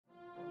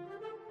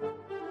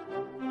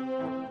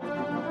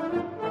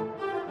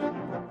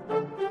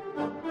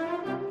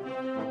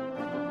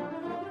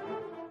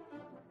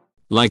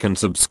like and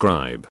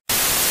subscribe.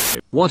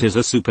 What is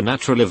a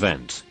supernatural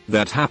event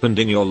that happened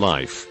in your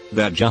life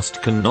that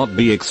just cannot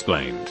be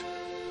explained?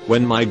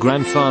 When my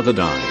grandfather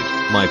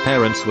died, my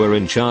parents were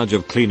in charge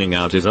of cleaning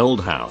out his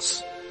old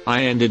house.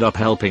 I ended up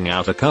helping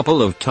out a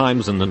couple of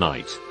times in the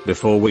night.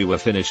 Before we were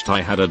finished,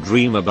 I had a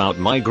dream about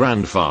my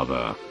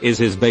grandfather. Is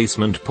his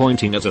basement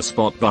pointing at a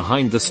spot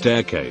behind the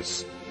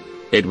staircase?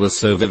 It was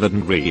so vivid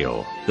and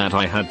real that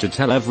I had to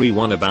tell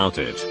everyone about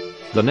it.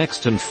 The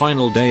next and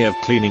final day of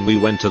cleaning, we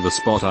went to the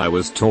spot I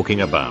was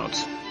talking about.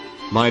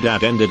 My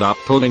dad ended up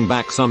pulling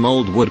back some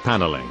old wood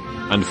paneling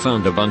and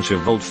found a bunch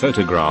of old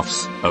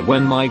photographs of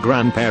when my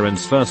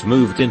grandparents first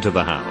moved into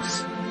the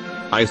house.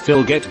 I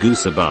still get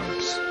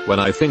goosebumps when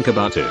I think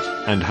about it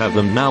and have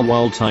them now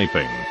while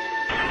typing.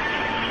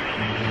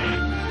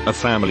 A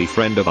family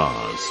friend of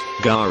ours,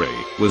 Gary,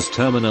 was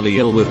terminally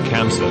ill with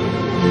cancer.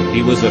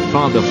 He was a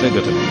father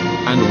figure to me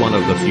and one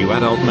of the few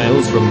adult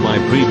males from my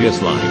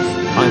previous life.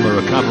 I'm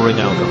a recovering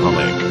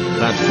alcoholic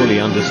that fully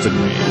understood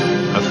me.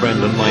 A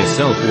friend and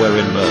myself were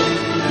in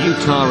Merv,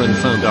 Utah, and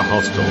found a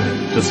hostel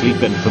to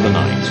sleep in for the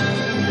night.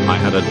 I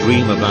had a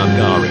dream about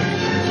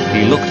Gary.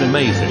 He looked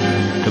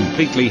amazing,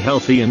 completely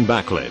healthy and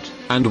backlit,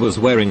 and was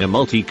wearing a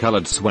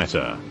multicolored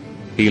sweater.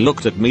 He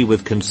looked at me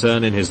with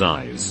concern in his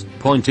eyes,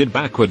 pointed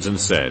backwards and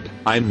said,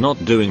 "I'm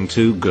not doing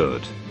too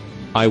good."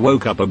 I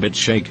woke up a bit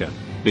shaken,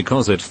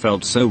 because it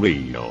felt so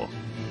real.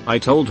 I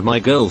told my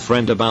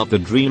girlfriend about the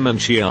dream and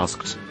she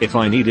asked if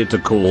I needed to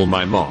call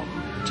my mom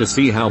to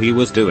see how he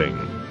was doing.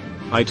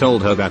 I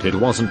told her that it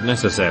wasn't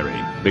necessary,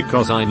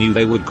 because I knew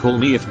they would call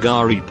me if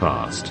Gary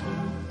passed.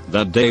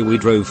 That day we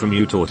drove from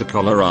Utah to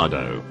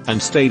Colorado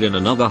and stayed in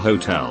another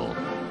hotel.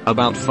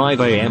 About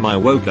 5 AM I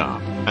woke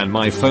up and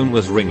my phone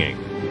was ringing.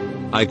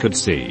 I could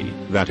see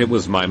that it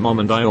was my mom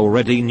and I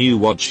already knew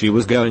what she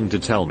was going to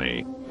tell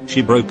me.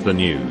 She broke the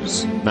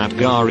news that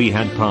Gary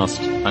had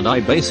passed, and I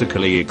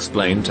basically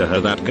explained to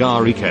her that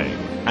Gary came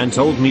and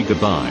told me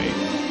goodbye.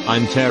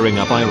 I'm tearing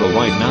up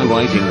right now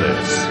writing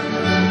this.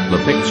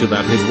 The picture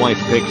that his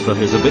wife picked for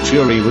his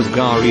obituary was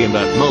Gary in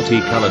that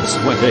multicolored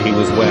sweater he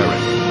was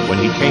wearing when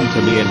he came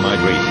to me in my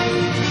dream.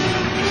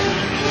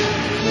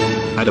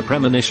 Had a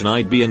premonition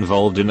I'd be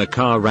involved in a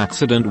car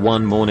accident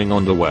one morning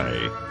on the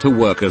way to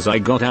work as I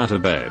got out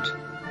of bed.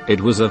 It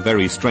was a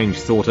very strange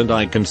thought and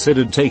I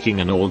considered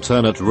taking an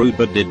alternate route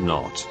but did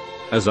not.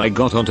 As I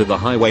got onto the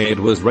highway it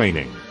was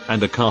raining,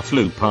 and a car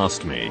flew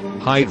past me,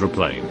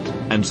 hydroplaned,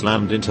 and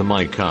slammed into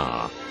my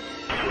car.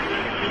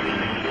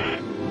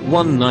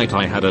 One night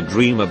I had a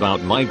dream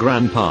about my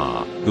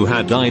grandpa, who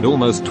had died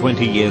almost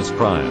 20 years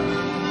prior.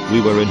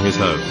 We were in his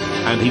home,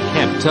 and he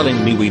kept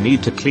telling me we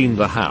need to clean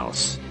the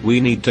house,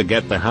 we need to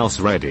get the house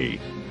ready.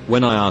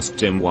 When I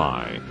asked him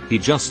why, he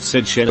just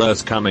said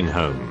Sheila's coming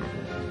home.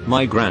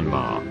 My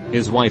grandma,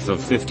 his wife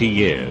of 50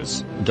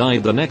 years,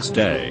 died the next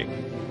day.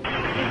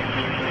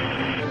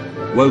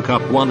 Woke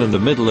up in the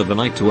middle of the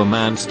night to a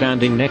man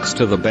standing next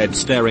to the bed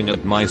staring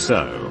at my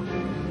so.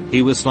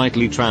 He was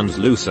slightly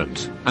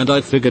translucent, and I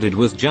figured it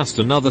was just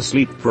another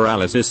sleep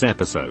paralysis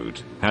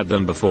episode. Had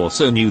them before,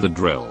 so knew the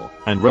drill,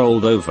 and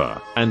rolled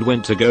over, and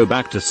went to go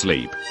back to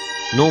sleep.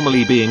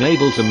 Normally being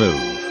able to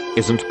move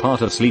isn't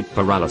part of sleep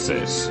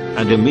paralysis,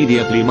 and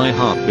immediately my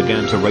heart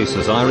began to race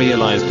as I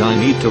realized I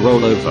need to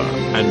roll over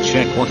and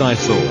check what I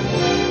saw.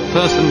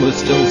 Person was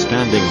still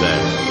standing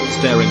there,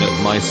 staring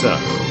at my so.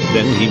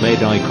 Then he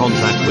made eye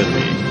contact with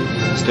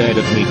me, stared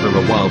at me for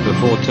a while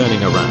before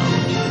turning around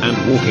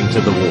and walking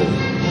to the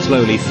wall,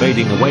 slowly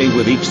fading away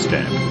with each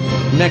step.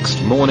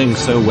 Next morning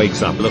so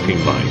wakes up looking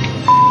like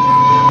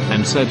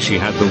and said she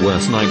had the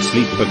worst night's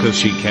sleep because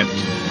she kept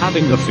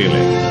having the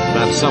feeling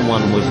that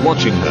someone was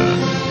watching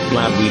her.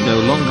 Glad we no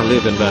longer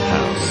live in that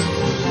house.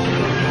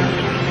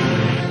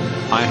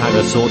 I had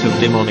a sort of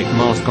demonic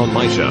mask on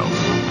my shelf,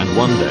 and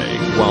one day,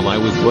 while I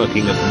was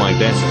working at my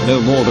desk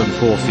no more than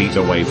 4 feet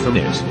away from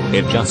it,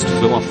 it just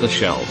flew off the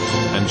shelf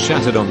and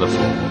shattered on the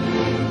floor.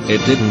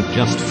 It didn't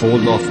just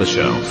fall off the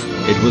shelf,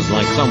 it was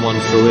like someone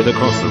threw it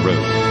across the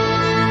room.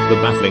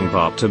 The baffling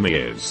part to me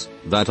is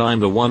that I'm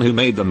the one who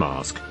made the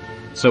mask.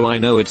 So I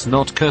know it's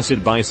not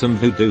cursed by some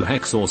voodoo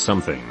hex or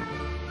something.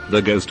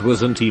 The ghost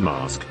was an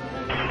mask.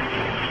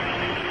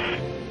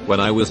 When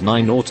I was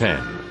 9 or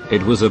 10,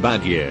 it was a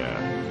bad year.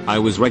 I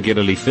was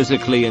regularly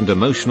physically and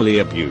emotionally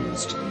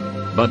abused.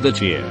 But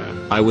that year,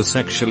 I was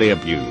sexually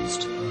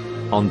abused.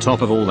 On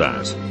top of all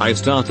that, I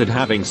started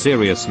having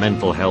serious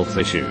mental health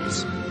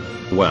issues.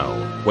 Well,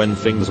 when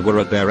things were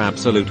at their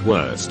absolute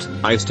worst,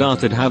 I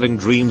started having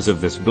dreams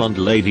of this blonde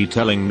lady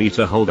telling me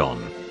to hold on.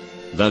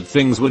 That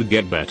things would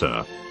get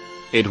better.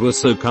 It was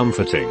so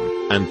comforting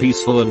and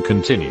peaceful and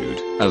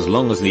continued as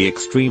long as the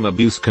extreme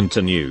abuse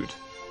continued.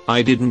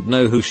 I didn't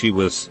know who she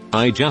was,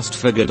 I just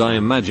figured I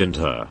imagined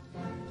her.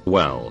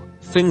 Well,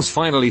 things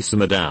finally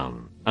simmer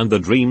down, and the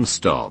dreams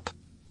stop.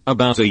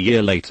 About a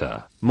year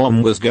later,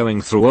 Mom was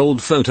going through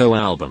old photo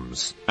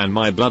albums, and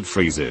my blood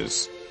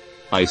freezes.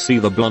 I see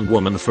the blonde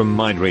woman from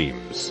my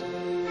dreams.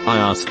 I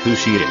ask who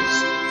she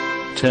is.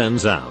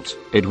 Turns out,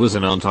 it was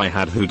an aunt I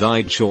had who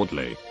died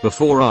shortly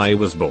before I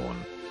was born.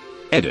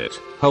 Edit.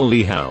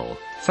 Holy hell.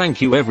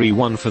 Thank you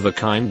everyone for the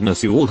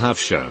kindness you all have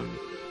shown.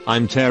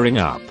 I'm tearing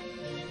up.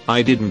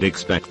 I didn't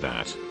expect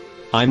that.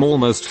 I'm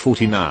almost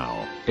 40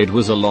 now. It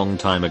was a long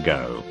time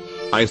ago.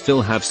 I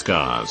still have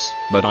scars,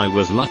 but I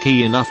was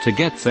lucky enough to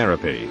get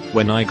therapy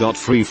when I got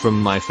free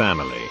from my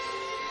family.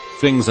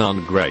 Things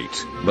aren't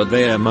great, but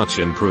they are much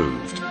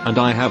improved, and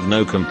I have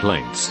no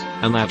complaints,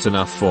 and that's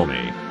enough for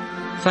me.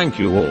 Thank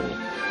you all.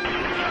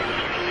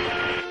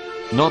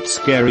 Not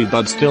scary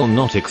but still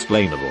not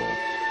explainable.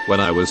 When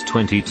I was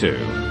 22,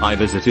 I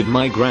visited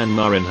my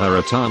grandma in her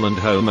retirement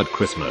home at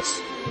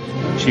Christmas.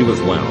 She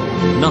was well,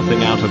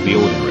 nothing out of the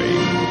ordinary.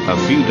 A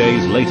few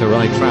days later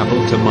I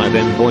traveled to my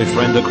then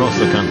boyfriend across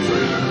the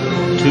country.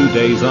 2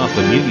 days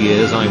after New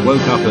Year's I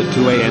woke up at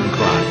 2 AM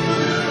crying.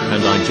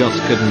 And I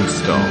just couldn't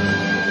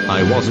stop.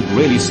 I wasn't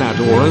really sad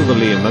or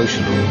overly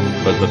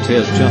emotional, but the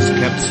tears just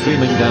kept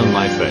streaming down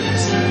my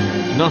face.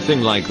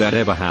 Nothing like that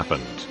ever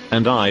happened,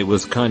 and I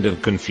was kind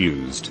of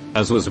confused,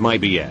 as was my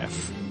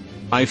BF.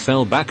 I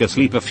fell back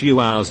asleep a few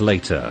hours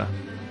later.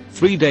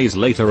 3 days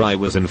later I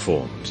was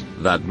informed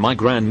that my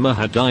grandma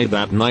had died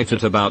that night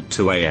at about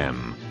 2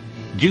 AM.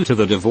 Due to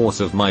the divorce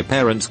of my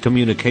parents,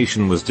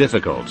 communication was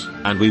difficult,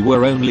 and we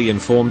were only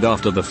informed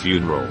after the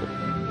funeral.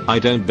 I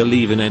don't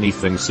believe in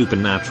anything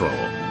supernatural,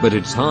 but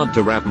it's hard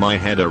to wrap my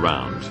head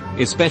around,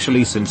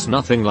 especially since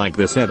nothing like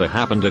this ever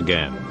happened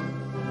again.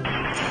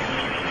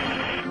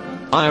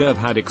 I have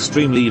had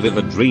extremely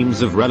vivid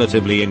dreams of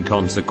relatively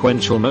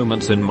inconsequential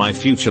moments in my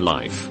future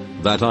life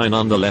that I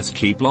nonetheless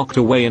keep locked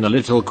away in a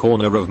little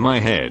corner of my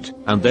head,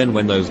 and then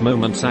when those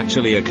moments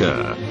actually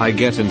occur, I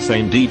get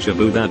insane déjà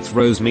vu that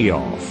throws me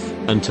off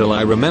until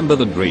I remember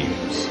the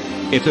dreams.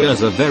 It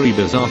is a very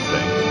bizarre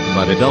thing,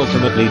 but it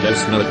ultimately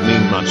does not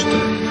mean much to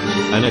me.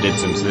 And edit,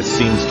 since this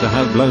seems to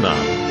have blown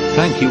up.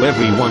 Thank you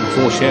everyone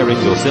for sharing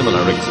your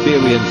similar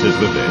experiences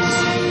with this.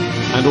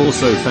 And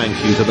also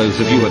thank you to those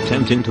of you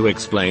attempting to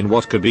explain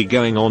what could be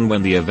going on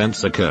when the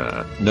events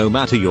occur, no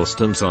matter your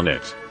stance on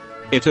it.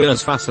 It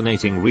is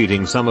fascinating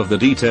reading some of the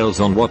details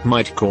on what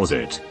might cause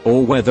it,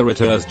 or whether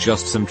it is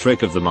just some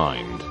trick of the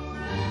mind.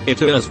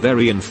 It is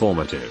very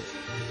informative.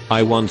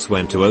 I once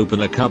went to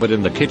open a cupboard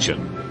in the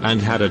kitchen, and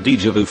had a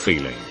déjà vu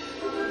feeling.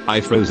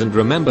 I froze and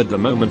remembered the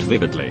moment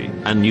vividly,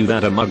 and knew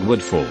that a mug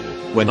would fall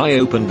when I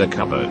opened the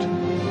cupboard.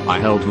 I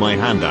held my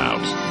hand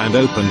out, and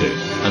opened it,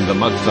 and the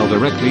mug fell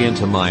directly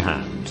into my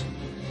hand.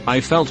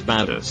 I felt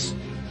badass.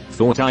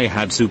 Thought I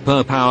had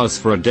superpowers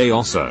for a day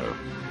or so.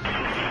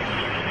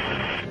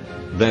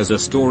 There's a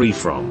story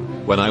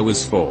from when I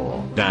was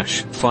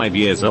 4-5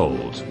 years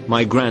old.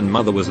 My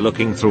grandmother was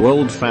looking through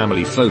old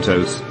family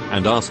photos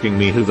and asking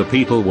me who the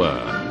people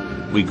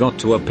were. We got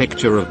to a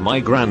picture of my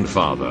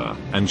grandfather,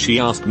 and she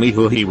asked me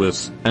who he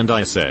was, and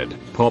I said,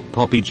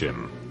 Poppy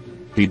Jim.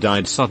 He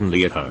died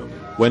suddenly at home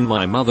when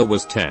my mother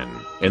was 10,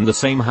 in the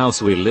same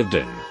house we lived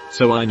in,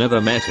 so I never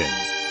met him.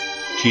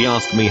 She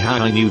asked me how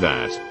I knew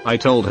that. I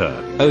told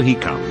her, oh, he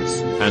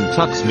comes and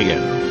tucks me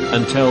in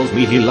and tells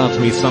me he loves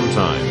me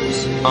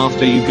sometimes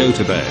after you go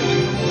to bed.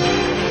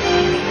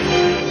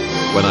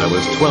 When I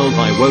was 12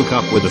 I woke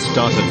up with a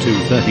start at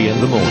 2:30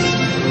 in the morning.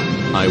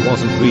 I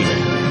wasn't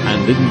dreaming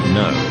and didn't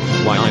know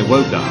why I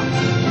woke up.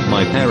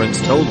 My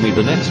parents told me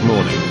the next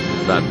morning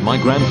that my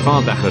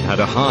grandfather had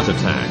had a heart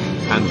attack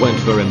and went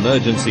for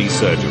emergency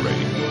surgery.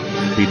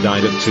 He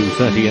died at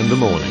 2:30 in the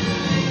morning.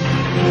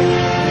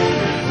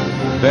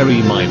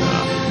 Very minor,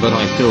 but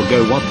I still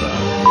go what the.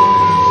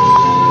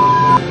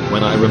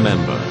 When I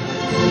remember.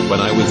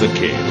 When I was a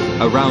kid,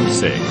 around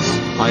 6,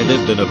 I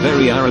lived in a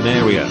very arid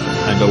area,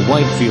 and a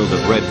wide field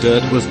of red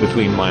dirt was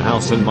between my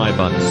house and my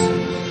buds.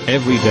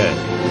 Every day,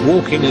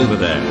 walking over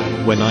there,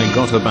 when I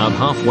got about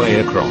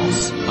halfway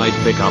across,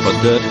 I'd pick up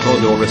a dirt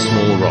clod or a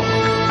small rock,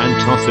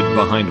 and toss it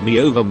behind me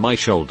over my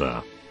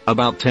shoulder.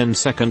 About 10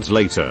 seconds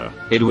later,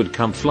 it would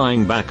come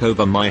flying back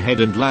over my head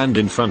and land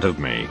in front of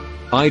me.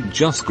 I'd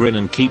just grin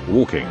and keep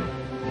walking.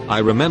 I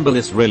remember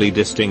this really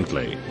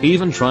distinctly,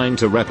 even trying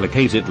to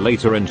replicate it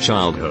later in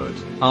childhood,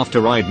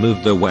 after I'd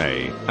moved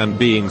away, and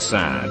being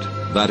sad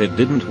that it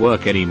didn't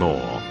work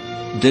anymore.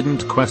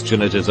 Didn't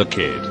question it as a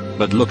kid,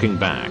 but looking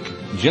back,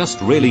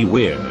 just really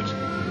weird.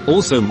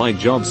 Also my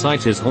job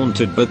site is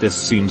haunted, but this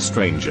seems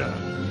stranger.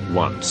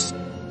 Once,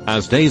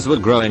 as days were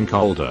growing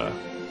colder,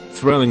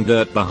 throwing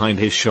dirt behind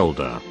his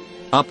shoulder,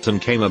 Upton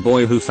came a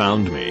boy who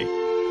found me.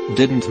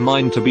 Didn't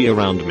mind to be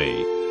around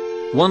me.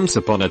 Once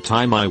upon a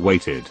time I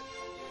waited.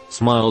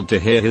 Smiled to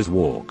hear his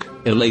walk,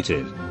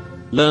 elated.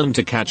 Learned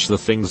to catch the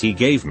things he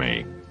gave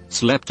me.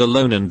 Slept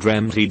alone and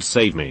dreamt he'd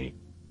save me.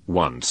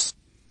 Once.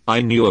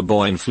 I knew a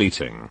boy in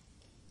fleeting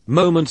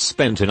moments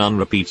spent in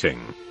unrepeating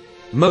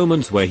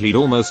moments where he'd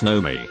almost know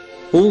me.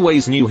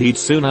 Always knew he'd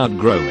soon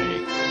outgrow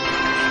me.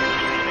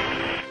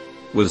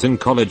 Was in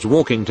college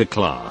walking to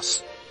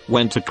class.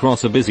 Went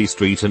across a busy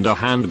street and a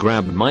hand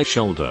grabbed my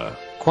shoulder,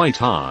 quite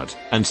hard,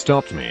 and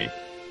stopped me.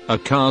 A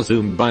car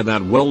zoomed by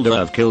that would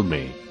have killed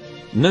me.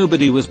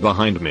 Nobody was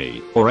behind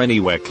me, or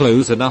anywhere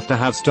close enough to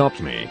have stopped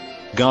me.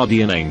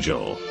 Guardian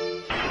angel.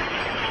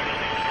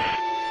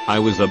 I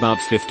was about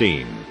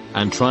 15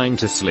 and trying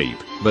to sleep,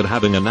 but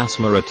having an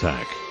asthma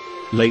attack.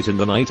 Late in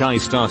the night I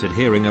started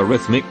hearing a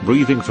rhythmic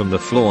breathing from the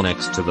floor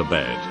next to the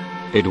bed.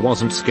 It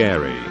wasn't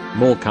scary,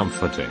 more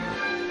comforting.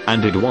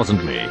 And it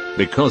wasn't me,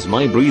 because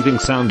my breathing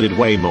sounded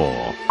way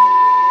more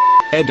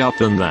up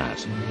than that.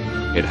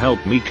 It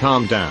helped me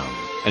calm down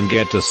and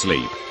get to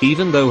sleep.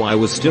 Even though I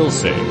was still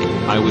sick,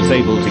 I was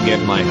able to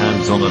get my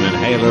hands on an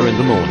inhaler in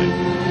the morning.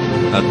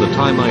 At the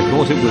time I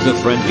thought it was a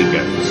friendly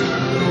ghost.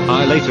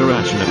 I later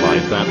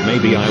rationalized that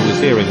maybe I was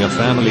hearing a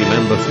family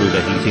member through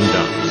the heating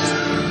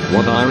ducts.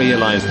 What I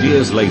realized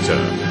years later,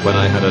 when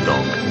I had a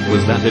dog,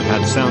 was that it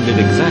had sounded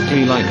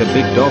exactly like a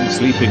big dog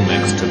sleeping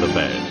next to the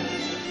bed.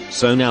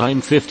 So now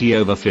I'm 50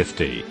 over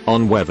 50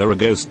 on whether a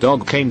ghost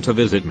dog came to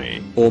visit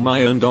me or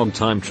my own dog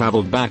time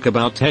traveled back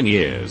about 10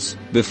 years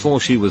before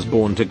she was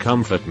born to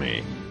comfort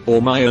me.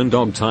 Or my own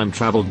dog time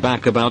traveled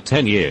back about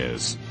 10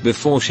 years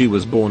before she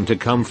was born to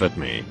comfort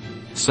me.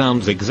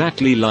 Sounds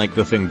exactly like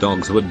the thing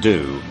dogs would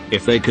do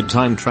if they could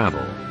time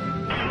travel.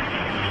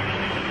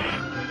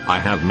 I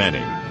have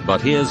many, but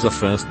here's the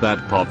first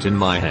that popped in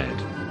my head.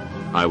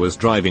 I was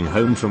driving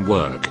home from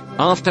work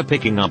after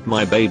picking up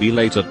my baby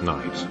late at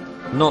night.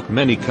 Not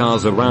many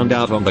cars around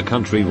out on the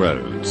country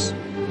roads.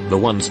 The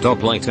one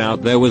stoplight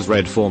out there was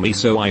red for me,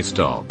 so I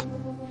stop.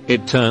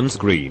 It turns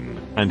green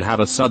and have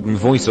a sudden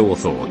voice or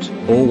thought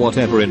or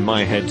whatever in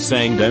my head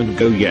saying don't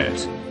go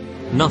yet.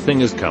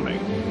 Nothing is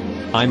coming.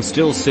 I'm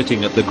still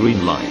sitting at the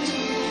green light.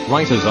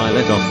 Right as I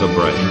let off the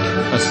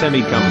brake, a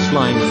semi comes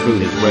flying through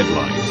his red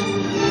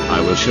light.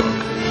 I was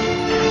shook.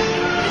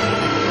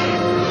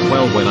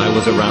 Well, when I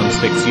was around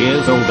 6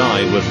 years old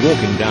I was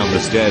walking down the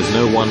stairs,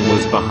 no one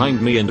was behind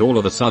me, and all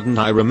of a sudden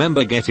I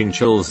remember getting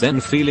chills,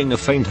 then feeling a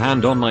faint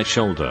hand on my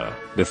shoulder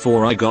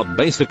before I got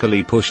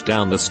basically pushed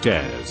down the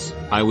stairs.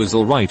 I was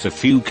alright, a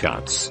few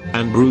cuts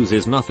and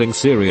bruises, nothing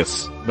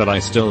serious, but I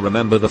still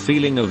remember the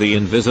feeling of the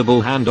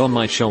invisible hand on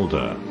my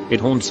shoulder. It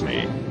haunts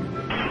me.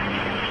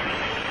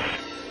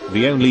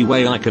 The only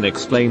way I can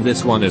explain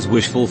this one is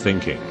wishful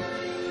thinking.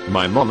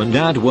 My mom and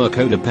dad were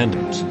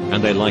codependent,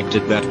 and they liked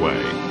it that way.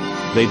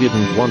 They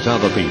didn't want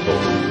other people,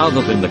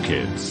 other than the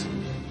kids.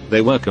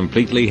 They were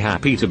completely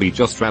happy to be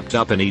just wrapped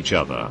up in each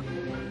other.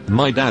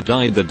 My dad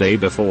died the day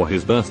before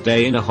his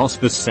birthday in a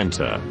hospice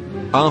center.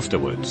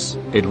 Afterwards,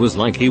 it was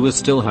like he was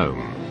still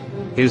home.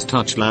 His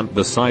touch lamp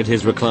beside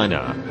his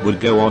recliner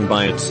would go on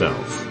by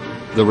itself.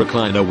 The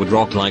recliner would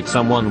rock like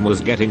someone was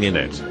getting in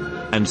it.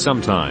 And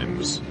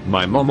sometimes,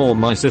 my mom or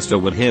my sister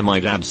would hear my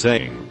dad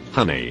saying,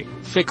 "Honey,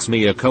 fix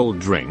me a cold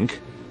drink."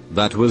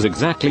 That was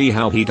exactly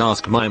how he'd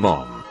ask my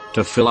mom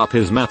to fill up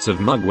his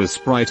massive mug with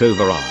Sprite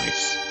over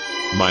ice.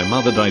 My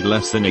mother died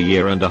less than a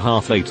year and a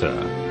half later.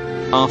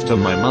 After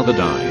my mother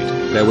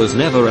died, there was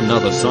never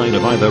another sign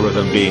of either of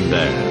them being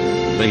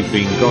there. They've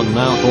been gone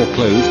now for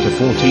close to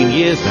 14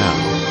 years now.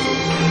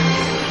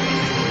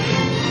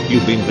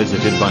 You've been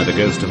visited by the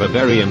ghost of a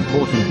very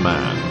important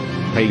man.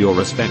 Pay your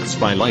respects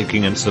by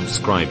liking and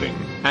subscribing,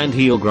 and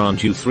he'll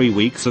grant you 3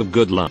 weeks of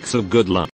good luck.